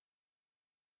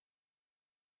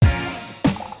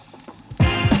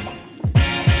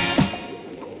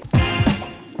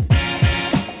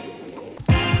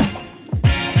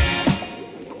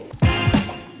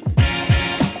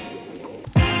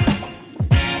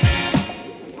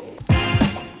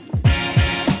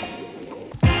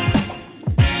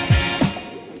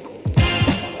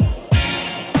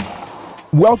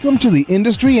Welcome to the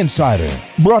Industry Insider,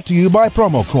 brought to you by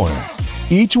Promo Corner.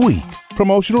 Each week,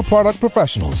 promotional product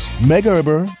professionals Meg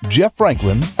Erber, Jeff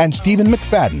Franklin, and Stephen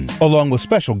McFadden, along with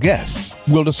special guests,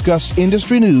 will discuss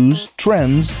industry news,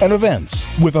 trends, and events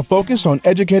with a focus on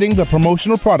educating the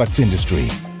promotional products industry.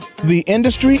 The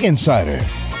Industry Insider,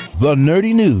 the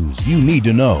nerdy news you need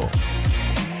to know.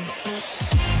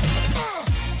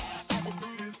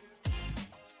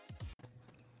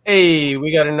 Hey,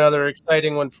 we got another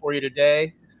exciting one for you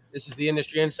today. This is the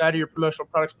Industry Insider, your promotional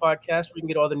products podcast, where you can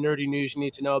get all the nerdy news you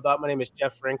need to know about. My name is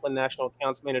Jeff Franklin, National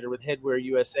Accounts Manager with Headwear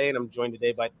USA, and I'm joined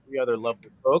today by three other lovely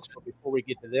folks. But before we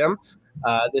get to them,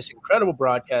 this incredible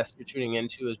broadcast you're tuning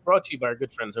into is brought to you by our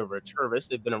good friends over at Tervis.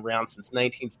 They've been around since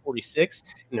 1946,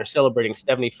 and they're celebrating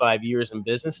 75 years in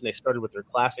business, and they started with their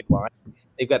classic line.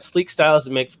 They've got sleek styles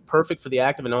that make perfect for the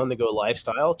active and on-the-go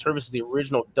lifestyle. Tervis is the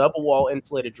original double-wall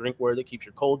insulated drinkware that keeps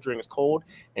your cold drinks cold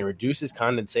and reduces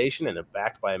condensation, and they're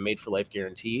backed by a made-for-life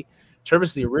guarantee. Tervis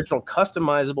is the original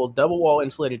customizable double-wall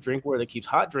insulated drinkware that keeps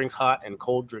hot drinks hot and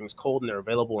cold drinks cold, and they're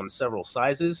available in several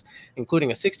sizes,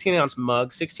 including a 16-ounce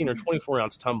mug, 16 or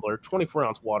 24-ounce tumbler,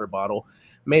 24-ounce water bottle,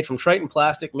 made from Triton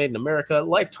plastic, made in America,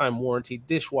 lifetime warranty,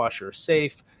 dishwasher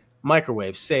safe,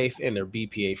 microwave safe, and they're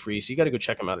BPA free. So you got to go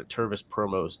check them out at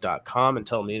tervispromos.com and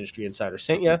tell them the Industry Insider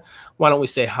sent you. Why don't we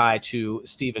say hi to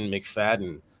Stephen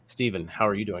McFadden? Stephen, how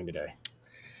are you doing today?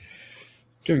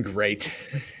 Doing great.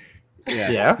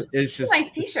 Yeah. It's just a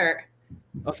nice t-shirt.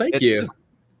 Oh, thank you.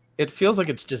 It feels like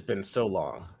it's just been so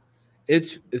long.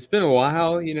 It's been a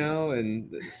while,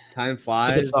 and time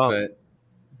flies, but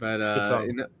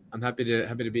I'm happy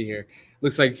to be here.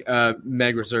 Looks like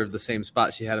Meg reserved the same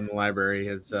spot she had in the library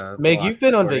as Meg, you've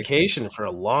been on vacation for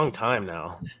a long time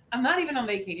now. I'm not even on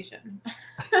vacation.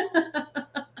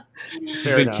 She's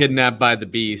been kidnapped by the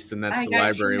Beast, and that's the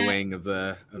library wing of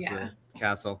the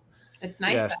castle. It's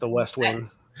nice. Yes, the West Wing.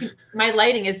 My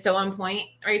lighting is so on point,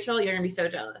 Rachel. You're gonna be so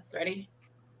jealous. Ready?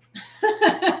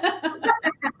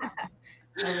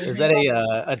 Is that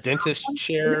a dentist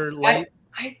chair light?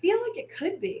 I feel like it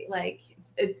could be. Like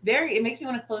it's very. It makes me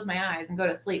want to close my eyes and go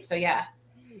to sleep. So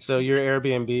yes. So your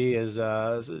Airbnb is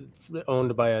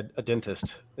owned by a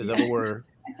dentist. Is that what we're?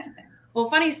 Well,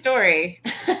 funny story.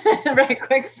 Very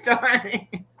quick story.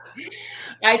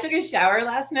 I took a shower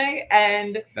last night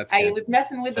and I was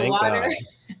messing with the water.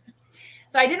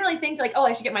 So I didn't really think like,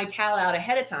 I should get my towel out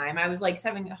ahead of time. I was like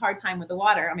having a hard time with the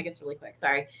water. I'm gonna get this really quick.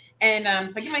 Sorry. And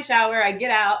so I get my shower, I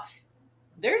get out.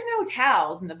 There's no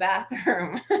towels in the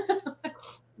bathroom.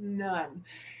 None.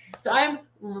 So I'm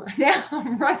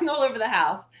running all over the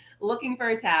house looking for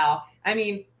a towel. I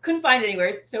mean, couldn't find it anywhere.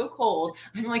 It's so cold.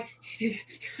 I'm like, the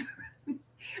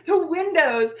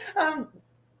windows, I'm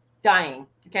dying.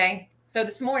 Okay. So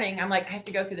this morning I'm like, I have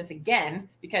to go through this again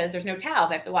because there's no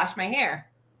towels. I have to wash my hair.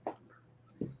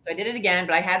 So I did it again,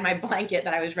 but I had my blanket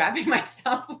that I was wrapping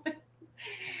myself with.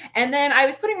 And then I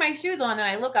was putting my shoes on and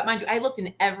I look up, mind you, I looked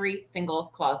in every single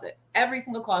closet.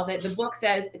 The book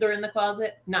says they're in the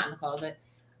closet, not in the closet.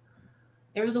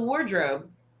 There was a wardrobe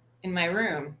in my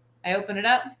room. I opened it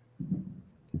up,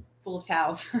 full of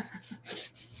towels.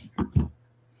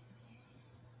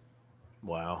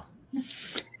 Wow.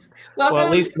 Welcome. Well,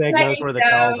 at least Meg knows where the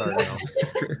towels are now.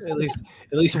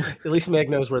 at least Meg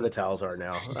knows where the towels are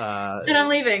now. And I'm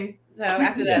leaving. So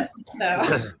after this,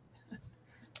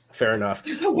 fair enough.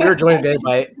 We're joined today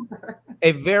by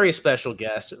a very special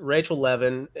guest, Rachel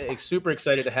Levin. Super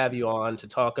excited to have you on to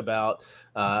talk about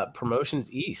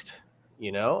Promotions East.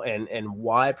 And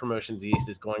why Promotions East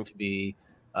is going to be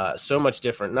so much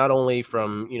different, not only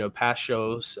from past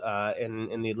shows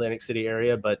in the Atlantic City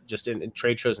area, but just in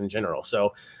trade shows in general.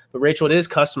 But Rachel, it is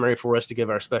customary for us to give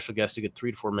our special guest to get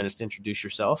 3 to 4 minutes to introduce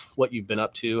yourself, what you've been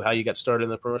up to, how you got started in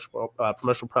the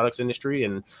promotional products industry,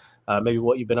 and maybe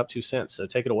what you've been up to since. So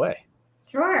take it away.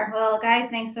 Sure. Well, guys,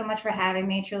 thanks so much for having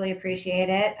me. Truly appreciate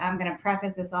it. I'm going to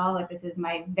preface this all with this is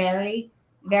my very,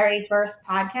 very first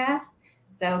podcast.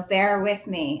 So bear with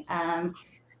me.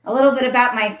 A little bit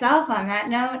about myself on that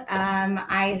note.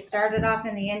 I started off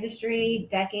in the industry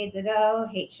decades ago.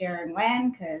 Hate sharing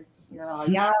when because you're all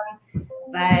young.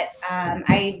 But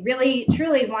I really,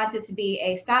 truly wanted to be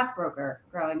a stockbroker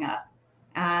growing up.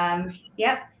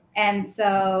 And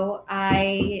so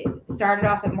I started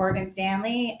off at Morgan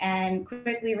Stanley and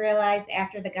quickly realized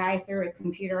after the guy threw his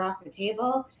computer off the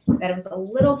table that it was a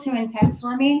little too intense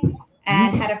for me.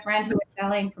 And had a friend who was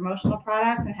selling promotional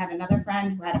products and had another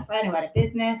friend who had a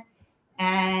business.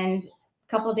 And a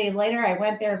couple of days later, I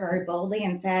went there very boldly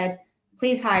and said,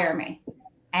 please hire me.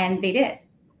 And they did.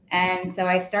 And so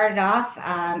I started off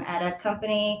at a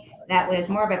company that was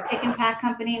more of a pick and pack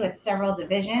company with several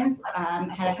divisions,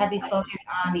 had a heavy focus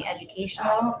on the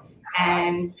educational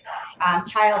and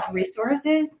child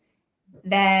resources.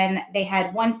 Then they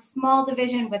had one small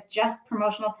division with just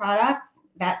promotional products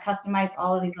that customized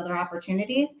all of these other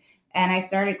opportunities. And I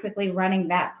started quickly running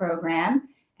that program.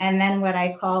 And then what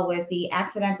I call was the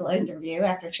accidental interview.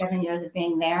 After 7 years of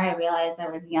being there, I realized I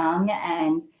was young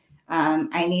and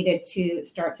I needed to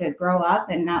start to grow up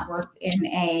and not work in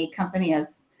a company of,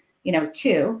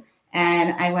 two.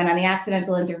 And I went on the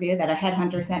accidental interview that a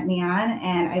headhunter sent me on,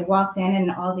 and I walked in, and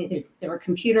there were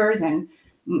computers and,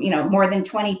 more than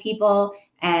 20 people,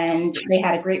 and they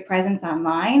had a great presence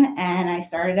online. And I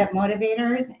started at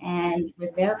Motivators and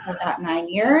was there for about 9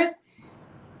 years.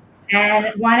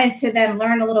 And wanted to then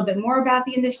learn a little bit more about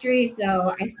the industry.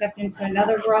 So I stepped into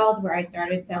another world where I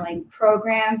started selling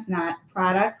programs, not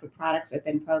products, but products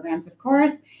within programs, of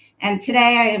course. And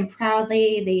today I am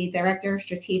proudly the Director of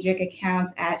Strategic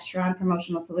Accounts at Strawn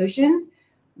Promotional Solutions,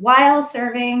 while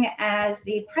serving as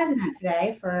the president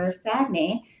today for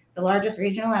SAGNY, the largest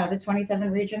regional out of the 27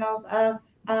 regionals of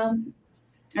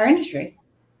our industry.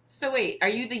 So wait, are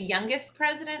you the youngest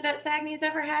president that SAGNY's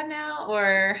ever had now,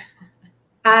 or...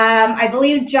 I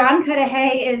believe John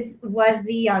Cudahy was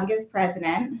the youngest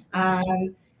president.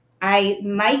 I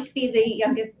might be the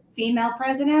youngest female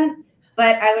president,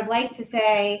 but I would like to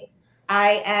say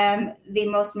I am the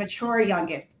most mature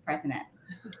youngest president.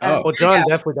 Well, John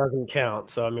definitely doesn't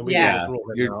count. So I mean,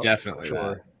 you're definitely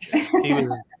sure. He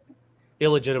was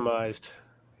illegitimized.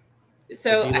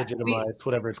 So delegitimized,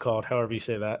 whatever it's called, however you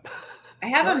say that. I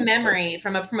have a memory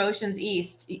from a Promotions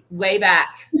East way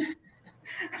back.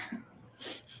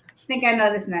 I think I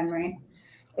know this memory.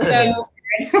 So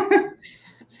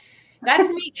that's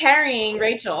me carrying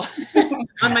Rachel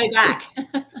on my back.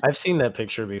 I've seen that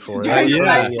picture before. So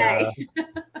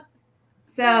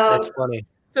that's funny.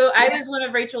 So I was one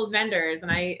of Rachel's vendors,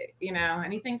 and I,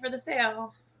 anything for the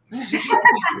sale.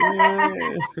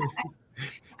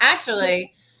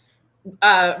 Actually,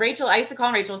 Rachel, I used to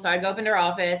call Rachel, so I'd go up into her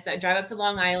office, I'd drive up to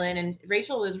Long Island, and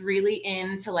Rachel was really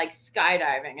into like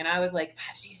skydiving, and I was like,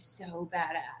 she is so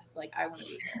badass, like I want to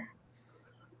be her.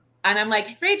 And I'm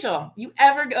like, Rachel,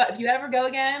 if you ever go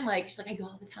again, like she's like, I go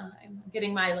all the time, I'm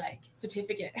getting my like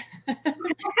certificate. I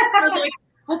was like,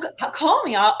 well, call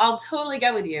me, I'll totally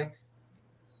go with you.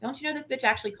 Don't you know this bitch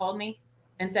actually called me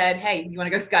and said, hey, you want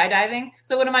to go skydiving?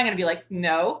 So what am I going to be like?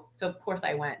 No. So of course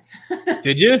I went.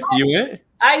 Did you? You went?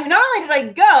 Not only did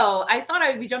I go, I thought I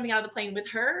would be jumping out of the plane with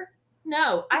her.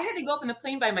 No, I had to go up in the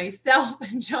plane by myself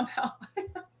and jump out by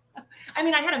myself. I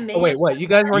mean, I had a man. Oh, wait, what? You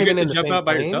guys weren't even in the jump out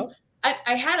by yourself?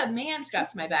 I had a man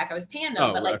strapped to my back. I was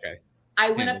tandem, but I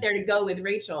went up there to go with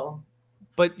Rachel.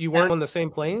 But you weren't on the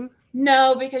same plane?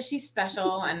 No, because she's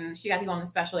special and she got to go on the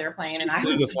special airplane. I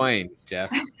flew the plane,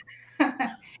 Jeff.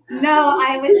 No,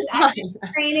 I was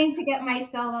training to get my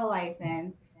solo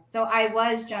license. So I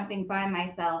was jumping by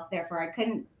myself. Therefore, I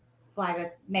couldn't fly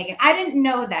with Megan. I didn't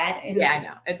know that. I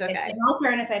know. It's okay. In all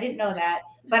fairness, I didn't know that.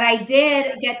 But I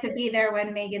did get to be there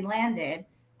when Megan landed.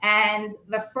 And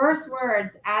the first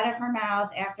words out of her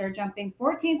mouth after jumping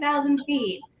 14,000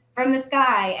 feet from the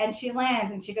sky, and she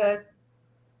lands and she goes,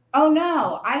 oh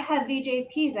no, I have VJ's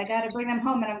keys. I got to bring them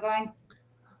home. And I'm going,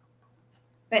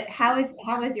 but how is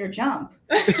your jump?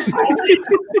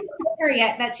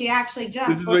 Yet that she actually jumped.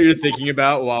 This is what you're thinking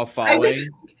about while falling.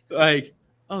 Like,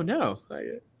 oh no.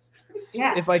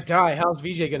 Yeah. If I die, how's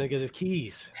VJ gonna get his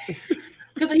keys?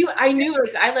 Because I knew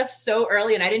I left so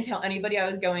early and I didn't tell anybody I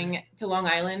was going to Long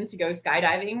Island to go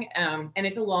skydiving. And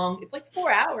it's like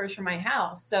 4 hours from my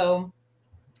house. So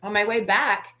on my way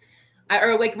back,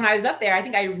 when I was up there, I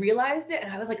think I realized it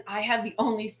and I was like, I have the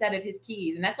only set of his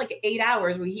keys. And that's like 8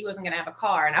 hours where he wasn't going to have a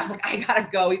car. And I was like, I got to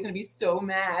go. He's going to be so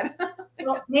mad.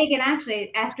 Well, Megan,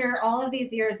 actually, after all of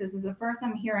these years, this is the first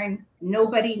I'm hearing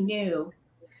nobody knew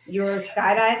you were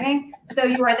skydiving. So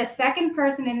you are the second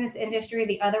person in this industry.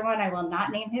 The other one, I will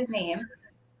not name his name,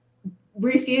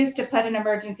 refused to put an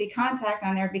emergency contact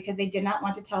on there because they did not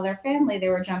want to tell their family they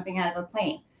were jumping out of a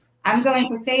plane. I'm going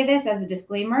to say this as a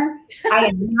disclaimer. I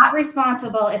am not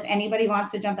responsible if anybody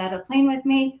wants to jump out of a plane with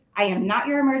me. I am not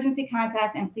your emergency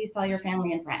contact, and please tell your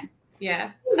family and friends.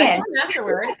 Yeah. I told him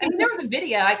afterward. I mean, there was a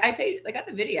video. I got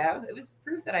the video. It was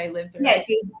proof that I lived through it. Yeah,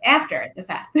 see, after the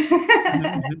fact.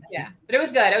 Yeah. But it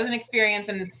was good. It was an experience.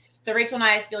 And so Rachel and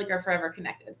I feel like are forever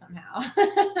connected somehow.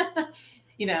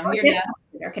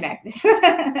 They're connected.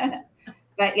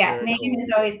 But yes, Megan has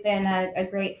always been a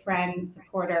great friend,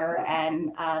 supporter,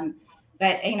 and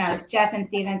Jeff and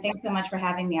Steven, thanks so much for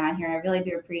having me on here. I really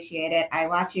do appreciate it. I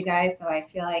watch you guys, so I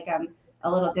feel like I'm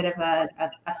a little bit of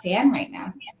a fan right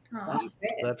now. So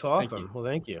that's awesome. Well,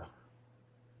 thank you.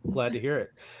 Glad to hear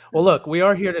it. Well, look, we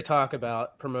are here to talk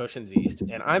about Promotions East,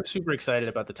 and I'm super excited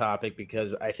about the topic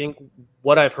because I think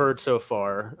what I've heard so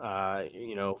far,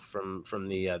 from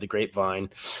the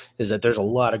grapevine, is that there's a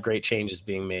lot of great changes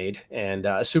being made, and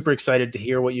super excited to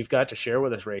hear what you've got to share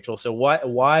with us, Rachel. So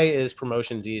why is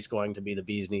Promotions East going to be the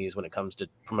bee's knees when it comes to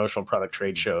promotional product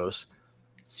trade shows?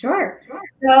 Sure.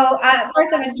 So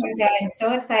first, I just want to say I'm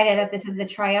so excited that this is the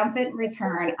triumphant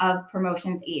return of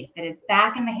Promotions East. It is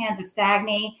back in the hands of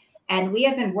SAGNY, and we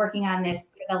have been working on this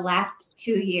for the last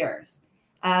 2 years.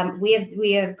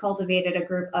 We have cultivated a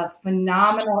group of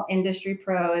phenomenal industry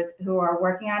pros who are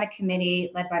working on a committee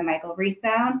led by Michael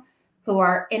Riesbaum, who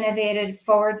are innovative,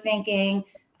 forward-thinking,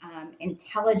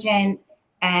 intelligent,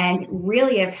 and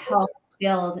really have helped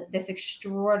build this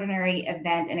extraordinary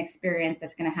event and experience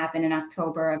that's going to happen in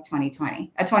October of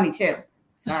 2022.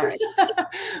 Sorry.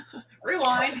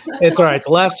 Rewind. It's all right.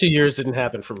 The last 2 years didn't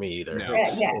happen for me either. No.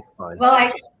 It's fine. Well,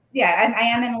 I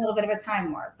am in a little bit of a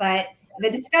time warp, but the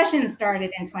discussion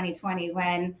started in 2020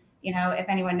 when, if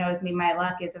anyone knows me, my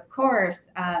luck is, of course,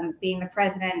 being the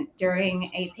president during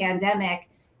a pandemic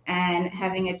and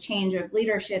having a change of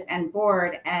leadership and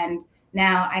board. And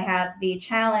now I have the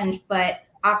challenge, but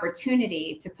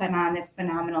opportunity to put on this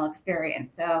phenomenal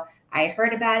experience. So I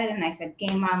heard about it and I said,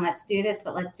 game on, let's do this,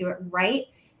 but let's do it right.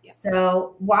 Yeah.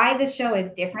 So why the show is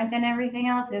different than everything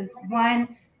else is,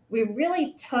 one, we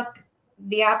really took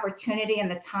the opportunity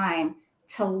and the time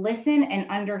to listen and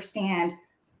understand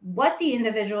what the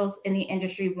individuals in the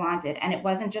industry wanted. And it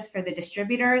wasn't just for the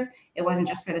distributors. It wasn't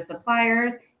just for the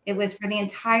suppliers. It was for the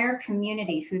entire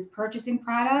community who's purchasing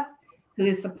products, who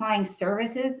is supplying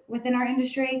services within our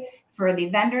industry, for the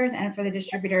vendors and for the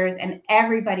distributors, and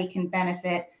everybody can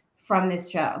benefit from this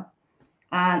show.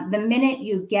 The minute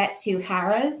you get to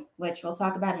Harrah's, which we'll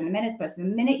talk about in a minute, but the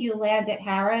minute you land at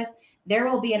Harrah's, there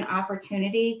will be an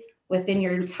opportunity within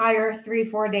your entire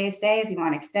 3-4 day stay. If you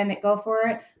want to extend it, go for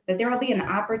it. But there will be an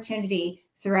opportunity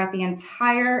throughout the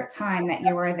entire time that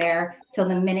you are there till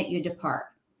the minute you depart.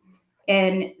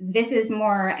 And this is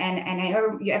more, and I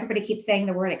know everybody keeps saying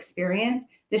the word experience.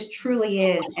 This truly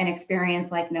is an experience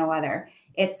like no other.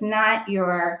 It's not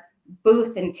your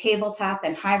booth and tabletop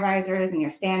and high risers and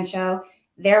your stand show.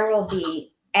 There will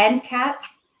be end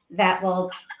caps the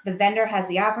vendor has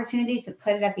the opportunity to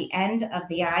put it at the end of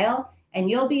the aisle, and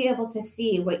you'll be able to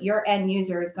see what your end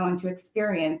user is going to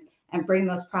experience and bring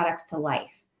those products to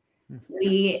life.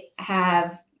 We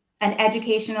have an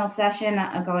educational session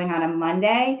going on a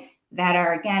Monday that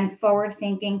are, again,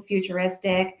 forward-thinking,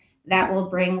 futuristic, that will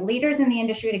bring leaders in the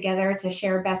industry together to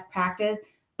share best practice,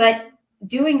 but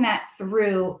doing that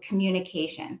through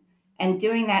communication and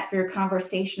doing that through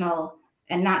conversational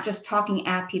and not just talking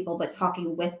at people, but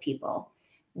talking with people.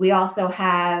 We also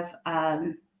have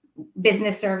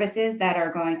business services that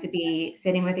are going to be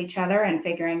sitting with each other and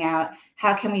figuring out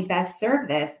how can we best serve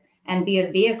this and be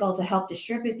a vehicle to help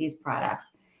distribute these products.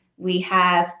 We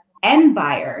have end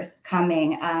buyers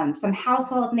coming, some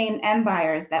household name end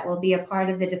buyers that will be a part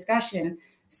of the discussion.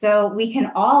 So we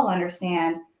can all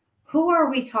understand, who are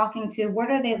we talking to?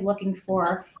 What are they looking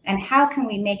for? And how can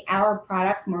we make our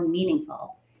products more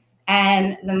meaningful?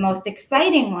 And the most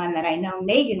exciting one that I know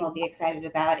Megan will be excited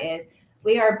about is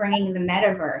we are bringing the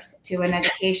metaverse to an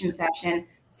education session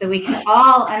so we can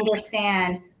all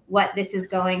understand what this is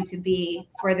going to be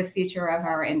for the future of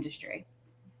our industry.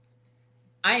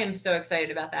 I am so excited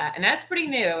about that. And that's pretty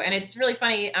new. And it's really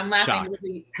funny. I'm laughing.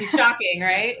 It's shocking,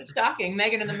 right? Shocking.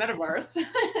 Megan in the metaverse.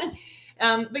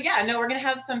 But yeah, no, we're going to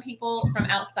have some people from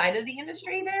outside of the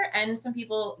industry there and some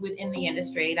people within the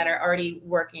industry that are already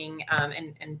working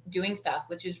and doing stuff,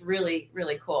 which is really,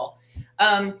 really cool.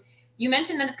 You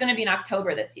mentioned that it's going to be in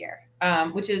October this year,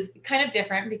 which is kind of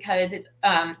different because it's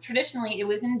traditionally it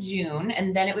was in June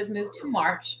and then it was moved to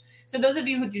March. So those of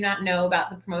you who do not know about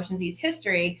the Promotions East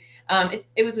history,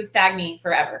 it was with SAGNY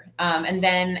forever. And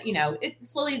then, it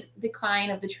slowly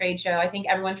declined of the trade show. I think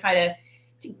everyone tried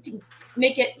to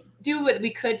make it, do what we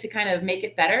could to kind of make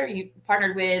it better. You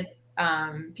partnered with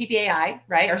PPAI,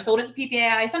 right? Or sold it to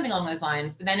PPAI, something along those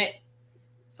lines. But then it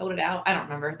sold it out. I don't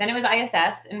remember. Then it was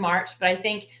ISS in March. But I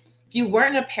think if you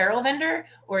weren't an apparel vendor,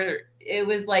 or it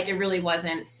was like, it really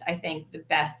wasn't, I think, the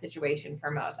best situation for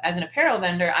most. As an apparel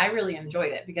vendor, I really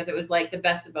enjoyed it because it was like the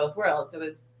best of both worlds. It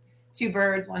was 2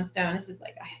 birds, 1 stone. This is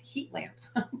like a heat lamp.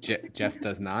 Jeff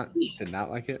did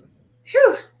not like it.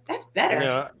 Phew, that's better.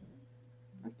 Yeah.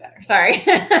 That's better. Sorry.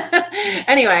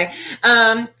 Anyway,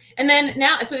 and then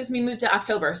now, so it's been moved to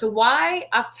October. So why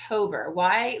October?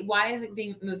 Why is it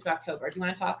being moved to October? Do you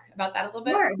want to talk about that a little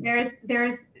bit? Sure.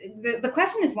 There's the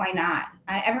question is why not?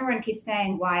 Everyone keeps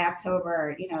saying why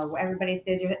October. Everybody's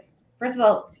busy. First of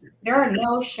all, there are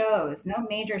no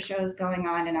major shows going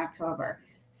on in October.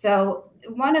 So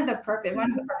one of the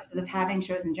purposes of having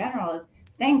shows in general is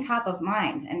staying top of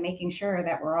mind and making sure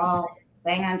that we're all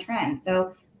staying on trend.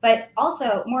 So, but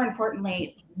also more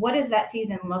importantly, what does that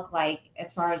season look like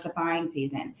as far as the buying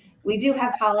season? We do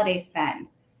have holiday spend.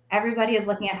 Everybody is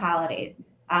looking at holidays.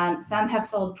 Some have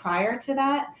sold prior to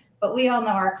that, but we all know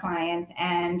our clients,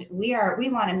 and we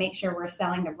want to make sure we're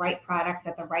selling the right products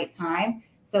at the right time.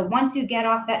 So once you get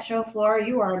off that show floor,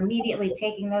 you are immediately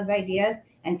taking those ideas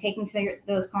and taking to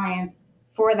those clients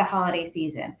for the holiday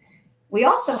season. We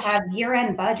also have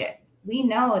year-end budgets. We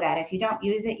know that if you don't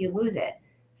use it, you lose it.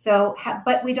 So,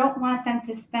 but we don't want them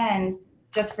to spend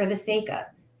just for the sake of.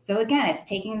 So again, it's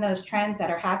taking those trends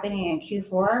that are happening in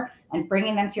Q4 and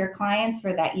bringing them to your clients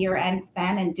for that year-end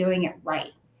spend and doing it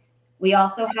right. We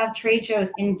also have trade shows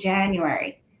in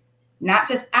January, not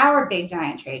just our big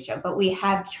giant trade show, but we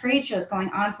have trade shows going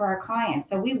on for our clients.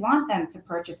 So we want them to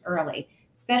purchase early,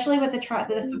 especially with the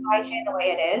supply chain the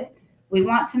way it is. We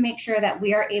want to make sure that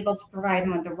we are able to provide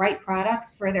them with the right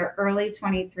products for their early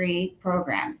 23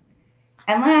 programs.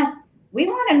 And last, we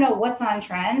want to know what's on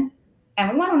trend,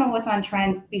 and we want to know what's on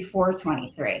trend before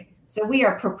 23. So we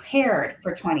are prepared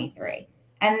for 23.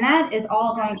 And that is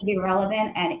all going to be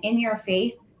relevant and in your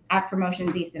face at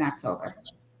Promotions East in October.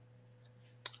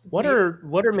 What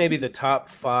are maybe the top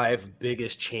 5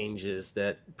 biggest changes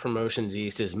that Promotions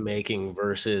East is making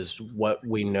versus what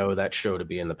we know that show to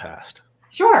be in the past?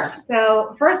 Sure.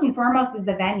 So first and foremost is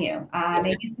the venue.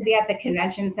 It used to be at the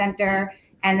convention center.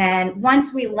 And then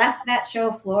once we left that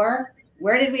show floor,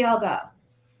 where did we all go?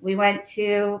 We went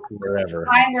to wherever.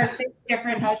 5 or 6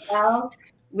 different hotels.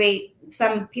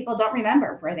 Some people don't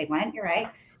remember where they went. You're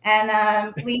right.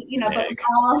 And but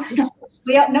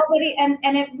nobody, and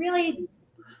it really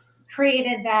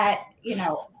created that,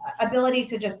 ability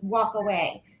to just walk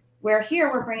away. Where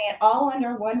here we're bringing it all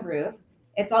under one roof.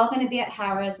 It's all going to be at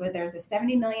Harrah's, where there's a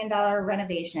 $70 million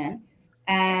renovation,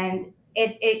 and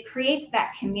it creates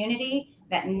that community,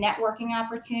 that networking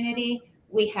opportunity.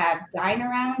 We have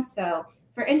dine-arounds. So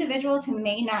for individuals who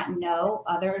may not know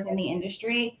others in the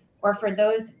industry, or for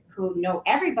those who know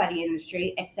everybody in the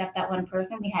industry except that one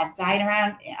person, we have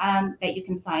dine-around that you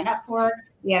can sign up for.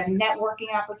 We have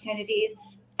networking opportunities.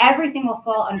 Everything will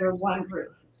fall under one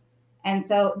roof. And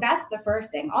so that's the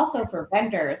first thing. Also for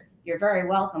vendors, you're very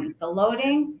welcome. The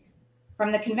loading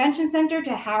from the convention center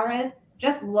to Harrah's,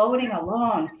 just loading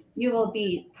alone, you will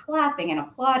be clapping and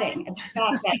applauding at the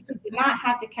fact that you do not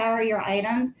have to carry your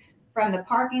items from the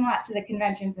parking lot to the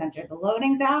convention center. The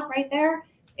loading dock right there,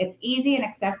 it's easy and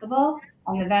accessible.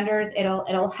 On the vendors,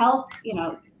 it'll help,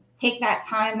 take that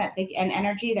time and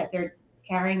energy that they're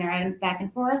carrying their items back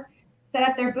and forth, set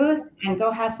up their booth and go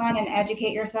have fun and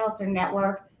educate yourselves or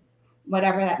network,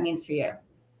 whatever that means for you.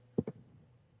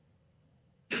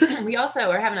 We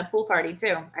also are having a pool party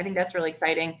too. I think that's really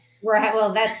exciting. We have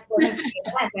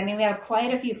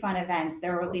quite a few fun events.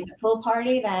 There will be the pool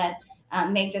party that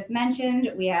Meg just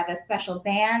mentioned. We have a special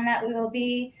band that we will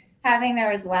be having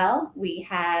there as well. We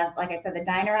have, like I said, the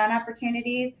dine-around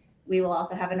opportunities. We will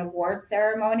also have an award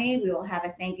ceremony. We will have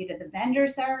a thank you to the vendor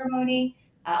ceremony.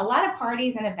 A lot of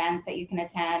parties and events that you can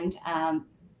attend.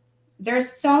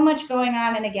 There's so much going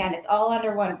on. And again, it's all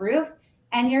under one roof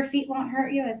and your feet won't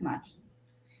hurt you as much.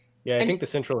 Yeah, I think the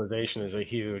centralization is a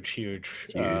huge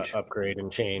upgrade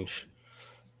and change.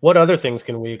 What other things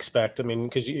can we expect? I mean,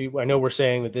 because I know we're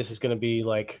saying that this is going to be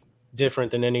like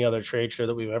different than any other trade show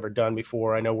that we've ever done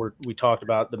before. I know we talked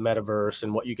about the metaverse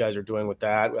and what you guys are doing with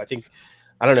that. I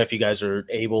don't know if you guys are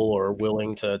able or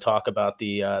willing to talk about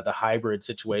the hybrid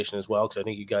situation as well, because I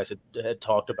think you guys had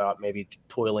talked about maybe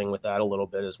toiling with that a little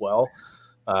bit as well.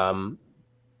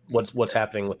 What's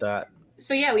happening with that?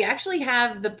 So yeah, we actually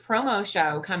have the promo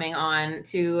show coming on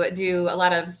to do a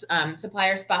lot of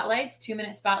supplier spotlights,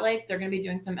 2-minute spotlights. They're going to be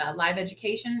doing some live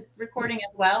education recording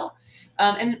as well.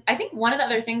 And I think one of the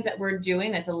other things that we're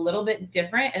doing that's a little bit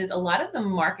different is a lot of the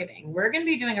marketing. We're going to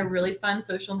be doing a really fun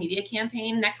social media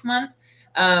campaign next month.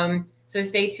 So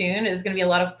stay tuned. There's going to be a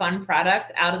lot of fun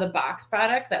products, out of the box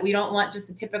products that we don't want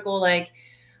just a typical like,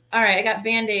 all right, I got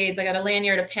Band-Aids, I got a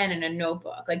lanyard, a pen, and a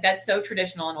notebook. Like that's so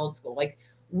traditional and old school. Like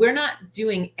we're not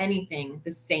doing anything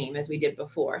the same as we did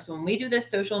before. So when we do this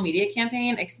social media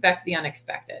campaign, expect the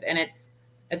unexpected. And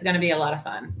It's going to be a lot of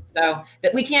fun. So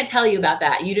but we can't tell you about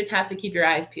that. You just have to keep your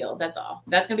eyes peeled. That's all.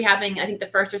 That's going to be happening, I think, the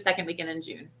first or second weekend in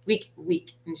June.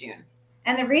 Week in June.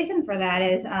 And the reason for that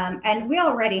is, and we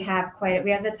already have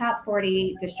we have the top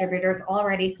 40 distributors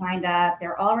already signed up.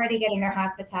 They're already getting their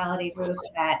hospitality booths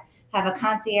that have a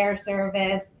concierge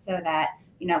service so that,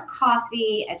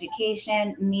 coffee,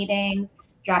 education, meetings,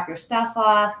 drop your stuff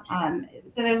off.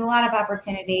 So there's a lot of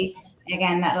opportunity.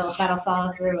 Again, that'll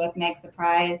follow through with Meg's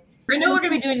surprise. I know we're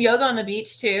going to be doing yoga on the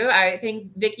beach too. I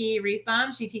think Vicki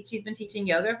Riesbaum, she's been teaching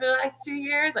yoga for the last 2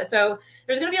 years. So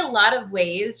there's going to be a lot of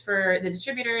ways for the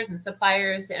distributors and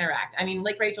suppliers to interact. I mean,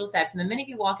 like Rachel said, from the minute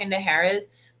you walk into Harrah's,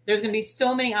 there's going to be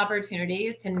so many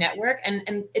opportunities to network, and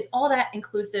it's all that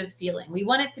inclusive feeling. We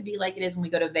want it to be like it is when we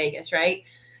go to Vegas, right?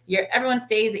 Everyone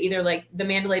stays at either like the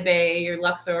Mandalay Bay or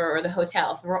Luxor or the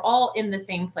hotel. So we're all in the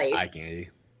same place. Eye candy.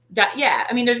 Yeah.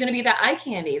 I mean, there's going to be that eye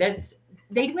candy.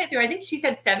 They went through, I think she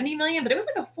said $70 million, but it was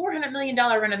like a $400 million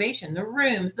renovation. The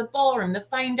rooms, the ballroom, the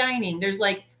fine dining. There's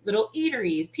like little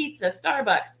eateries, pizza,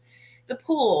 Starbucks, the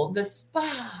pool, the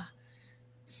spa.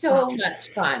 So much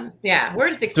fun. Yeah, we're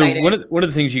just excited. So one of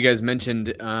the things you guys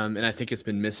mentioned, and I think it's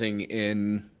been missing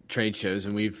in trade shows,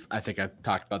 and I think I've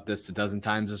talked about this a dozen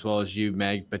times as well as you,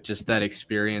 Meg, but just that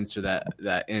experience or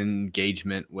that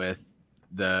engagement with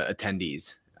the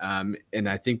attendees. And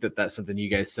I think that's something you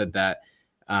guys said that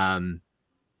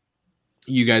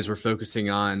you guys were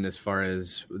focusing on as far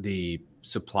as the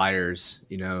suppliers,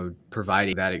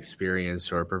 providing that experience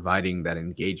or providing that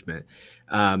engagement.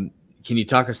 Can you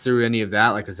talk us through any of that?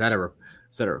 Like, is that a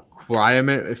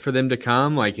requirement for them to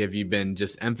come? Like, have you been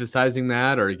just emphasizing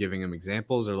that or giving them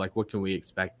examples, or like, what can we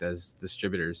expect as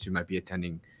distributors who might be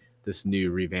attending this new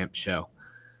revamped show?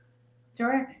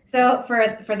 Sure. So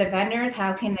for the vendors,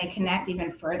 how can they connect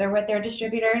even further with their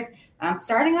distributors?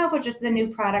 Starting off with just the new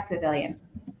product pavilion.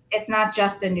 It's not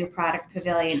just a new product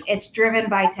pavilion. It's driven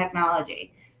by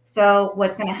technology. So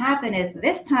what's going to happen is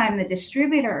this time the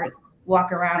distributors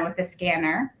walk around with the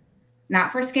scanner,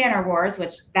 not for scanner wars,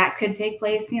 which that could take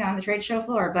place, on the trade show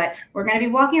floor, but we're going to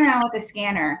be walking around with the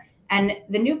scanner, and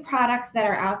the new products that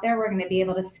are out there, we're going to be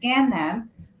able to scan them.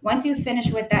 Once you finish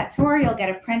with that tour, you'll get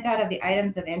a printout of the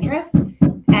items of interest,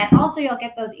 and also you'll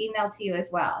get those emailed to you as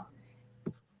well.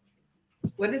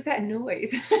 What is that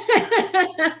noise?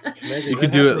 You could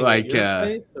do it like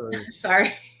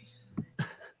sorry.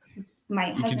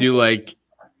 You could do like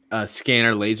a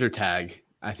scanner laser tag.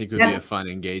 I think would be a fun,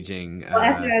 engaging. Well,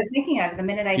 that's what I was thinking of the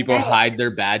minute I people hide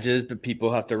their badges, but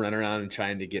people have to run around and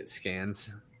trying to get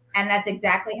scans. And that's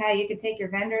exactly how you could take your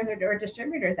vendors or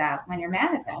distributors out when you're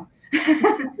mad at them.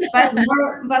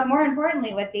 but more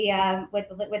importantly, with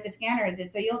the scanners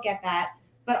is so you'll get that.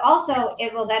 But also,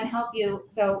 it will then help you.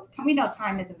 So we know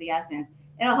time is of the essence.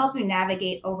 It'll help you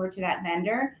navigate over to that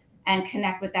vendor and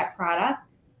connect with that product.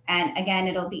 And again,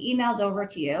 it'll be emailed over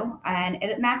to you, and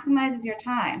it maximizes your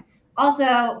time.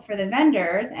 Also, for the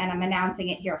vendors, and I'm announcing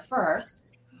it here first,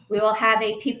 we will have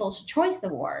a People's Choice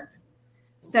Awards.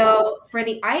 So for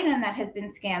the item that has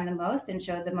been scanned the most and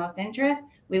showed the most interest,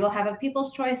 we will have a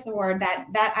People's Choice Award.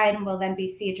 That item will then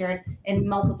be featured in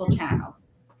multiple channels.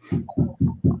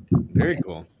 Very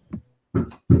cool. All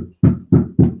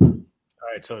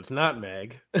right, so it's not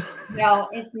Meg. No,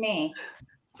 it's me.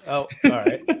 Oh, all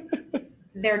right.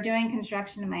 They're doing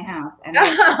construction in my house. And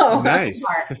nice.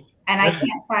 And I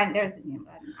can't find, there's the mute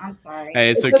button. I'm sorry.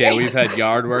 Hey, it's okay. We've had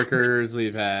yard workers.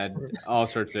 We've had all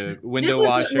sorts of window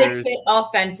washers. This is what makes it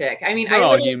authentic. I mean, we're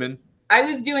all human. I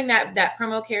was doing that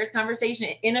promo cares conversation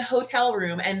in a hotel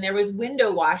room, and there was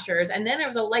window washers, and then there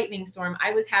was a lightning storm.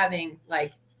 I was having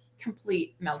like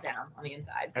complete meltdown on the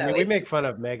inside. So we make fun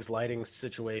of Meg's lighting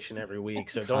situation every week,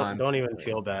 so don't even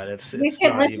feel bad. You should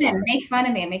listen, make fun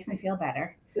of me. It makes me feel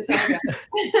better.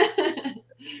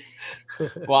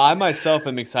 Well, I myself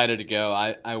am excited to go.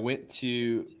 I went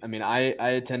to, I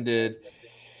attended,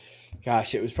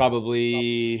 gosh, it was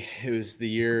the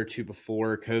year or two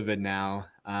before COVID now.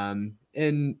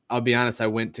 And I'll be honest, I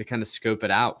went to kind of scope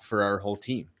it out for our whole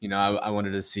team. I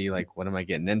wanted to see like, what am I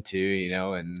getting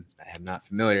into, and I'm not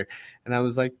familiar. And I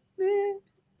was like,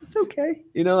 it's okay.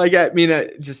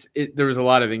 There was a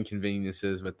lot of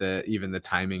inconveniences with even the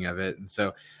timing of it. And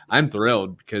so I'm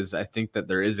thrilled because I think that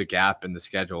there is a gap in the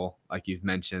schedule. Like you've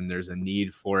mentioned, there's a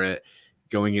need for it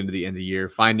going into the end of the year,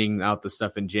 finding out the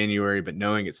stuff in January, but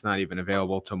knowing it's not even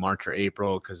available till March or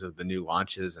April because of the new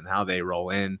launches and how they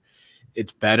roll in.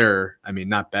 It's better.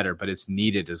 Not better, but it's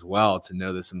needed as well to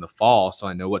know this in the fall. So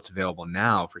I know what's available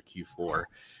now for Q4.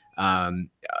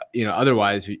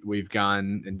 Otherwise we've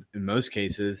gone in most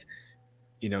cases,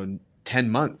 10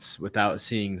 months without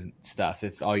seeing stuff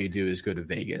if all you do is go to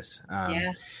Vegas.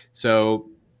 So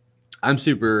I'm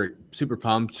super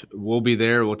pumped. We'll be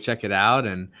there. We'll check it out,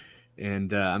 and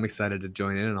I'm excited to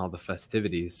join in on all the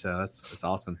festivities. So that's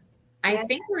awesome. I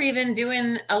think we're even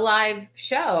doing a live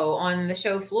show on the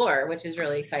show floor, which is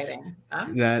really exciting. Huh?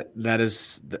 That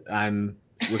is, I'm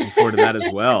looking forward to that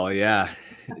as well. Yeah,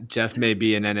 Jeff may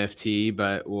be an NFT,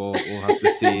 but we'll have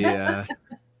to see.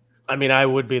 I mean, I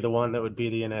would be the one that would be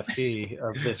the NFT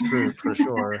of this group for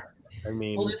sure. I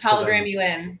mean, we'll just hologram you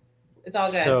in. It's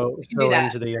all good. So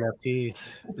into the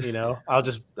NFTs,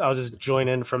 I'll just join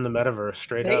in from the metaverse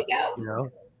straight there up. You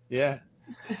go. Yeah.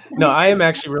 No, I am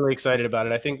actually really excited about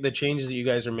it. I think the changes that you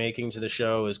guys are making to the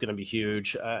show is going to be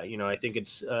huge. I think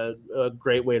it's a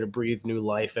great way to breathe new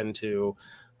life into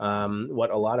what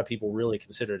a lot of people really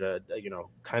considered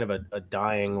kind of a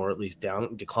dying or at least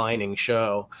declining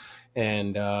show.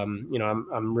 And,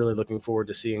 I'm really looking forward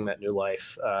to seeing that new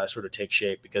life sort of take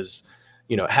shape because,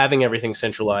 having everything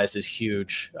centralized is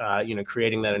huge,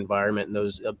 creating that environment and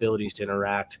those abilities to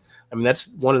interact. I mean, that's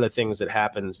one of the things that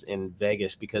happens in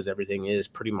Vegas because everything is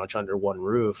pretty much under one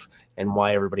roof, and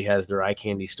why everybody has their eye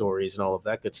candy stories and all of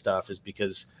that good stuff is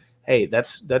because, hey,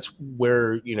 that's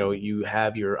where, you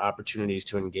have your opportunities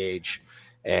to engage.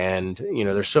 And,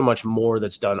 there's so much more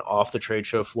that's done off the trade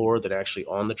show floor than actually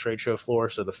on the trade show floor.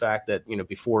 So the fact that,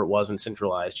 before it wasn't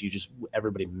centralized,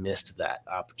 everybody missed that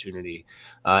opportunity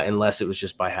unless it was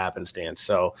just by happenstance.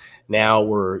 So now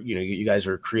you guys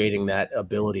are creating that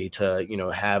ability to,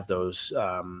 have those,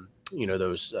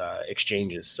 those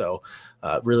exchanges. So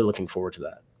really looking forward to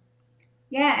that.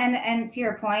 Yeah. And to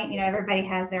your point, everybody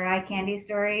has their eye candy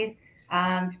stories.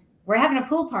 We're having a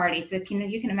pool party, so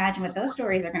you can imagine what those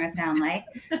stories are going to sound like.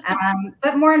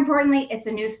 But more importantly, it's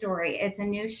a new story. It's a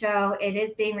new show. It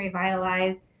is being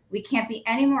revitalized. We can't be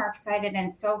any more excited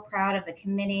and so proud of the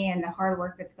committee and the hard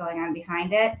work that's going on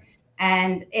behind it.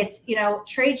 And it's,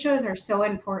 trade shows are so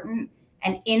important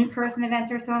and in-person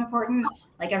events are so important.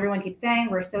 Like everyone keeps saying,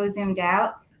 we're so zoomed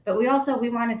out. But we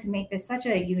wanted to make this such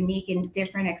a unique and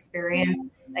different experience.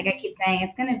 Like I keep saying,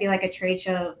 it's going to be like a trade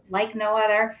show like no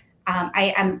other.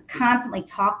 I am constantly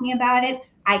talking about it.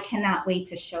 I cannot wait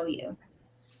to show you.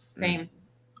 Same.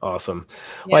 Awesome.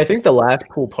 Yeah. Well, I think the last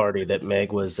pool party that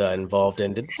Meg was involved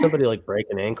in, did somebody break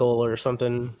an ankle or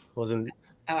something? Oh,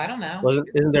 I don't know.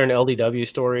 Isn't there an LDW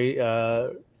story?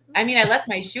 I mean, I left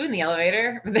my shoe in the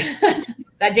elevator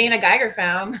that Dana Geiger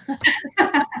found.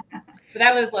 But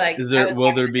that was like.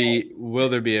 Will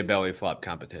there be a belly flop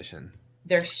competition?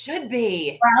 There should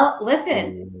be. Well,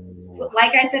 listen.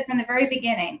 Like I said from the very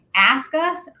beginning, ask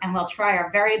us and we'll try our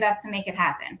very best to make it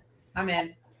happen. I'm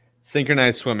in.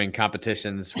 Synchronized swimming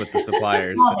competitions with the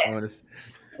suppliers.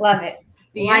 Love it.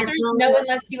 The answer is no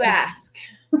unless you ask.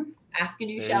 Ask and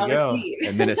you shall receive.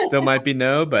 And then it still might be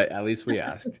no, but at least we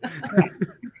asked.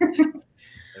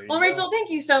 Well, Rachel, thank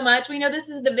you so much. We know this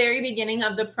is the very beginning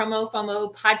of the Promo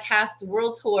FOMO podcast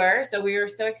world tour. So we are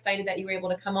so excited that you were able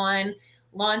to come on,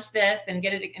 launch this and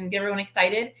get everyone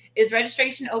excited. Is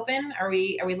registration open? Are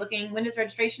we looking? When is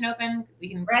registration open?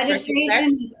 Registration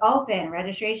is open.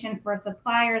 Registration for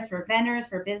suppliers, for vendors,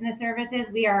 for business services.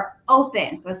 We are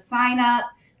open. So sign up.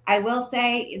 I will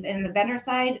say in the vendor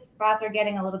side, spots are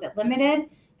getting a little bit limited,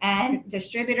 and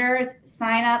distributors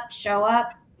sign up, show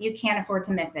up. You can't afford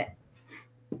to miss it.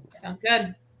 Sounds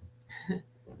good.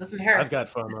 Listen to her. I've got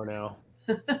FOMO now.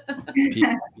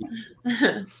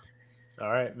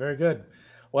 All right. Very good.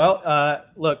 Well,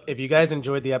 look, if you guys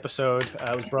enjoyed the episode,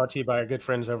 it was brought to you by our good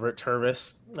friends over at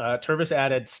Tervis. Tervis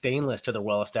added stainless to their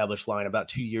well-established line about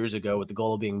 2 years ago with the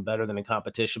goal of being better than the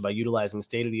competition by utilizing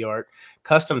state-of-the-art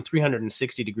custom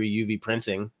 360-degree UV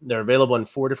printing. They're available in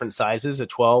 4 different sizes, a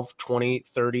 12, 20,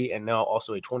 30, and now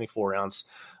also a 24-ounce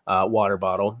water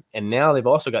bottle. And now they've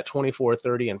also got 24,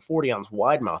 30, and 40-ounce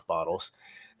wide-mouth bottles.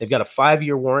 They've got a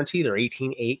 5-year warranty. They're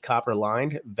 18-8 copper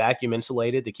lined, vacuum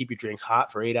insulated. They keep your drinks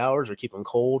hot for 8 hours or keep them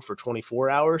cold for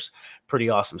 24 hours. Pretty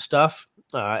awesome stuff.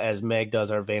 As Meg does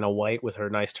our Vanna White with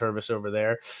her nice Tervis over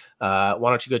there. Why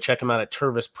don't you go check them out at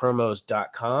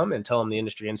tervispromos.com and tell them the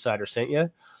Industry Insider sent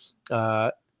you.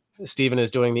 Steven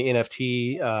is doing the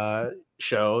NFT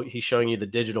show. He's showing you the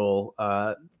digital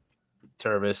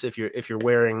Tervis if you're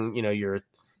wearing, your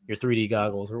 3D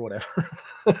goggles or whatever.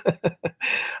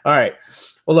 All right.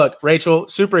 Well, look, Rachel,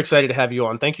 super excited to have you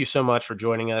on. Thank you so much for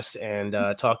joining us and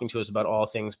talking to us about all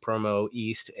things Promo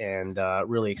East, and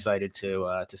really excited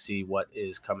to see what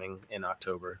is coming in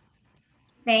October.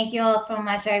 Thank you all so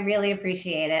much. I really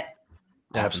appreciate it.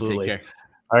 Awesome. Absolutely. All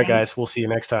right, guys, we'll see you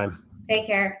next time. Take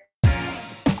care.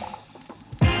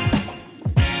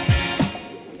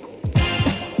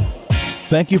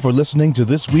 Thank you for listening to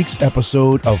this week's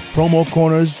episode of Promo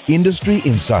Corner's Industry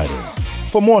Insider.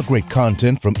 For more great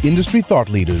content from industry thought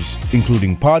leaders,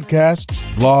 including podcasts,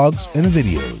 blogs, and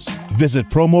videos, visit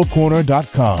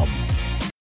promocorner.com.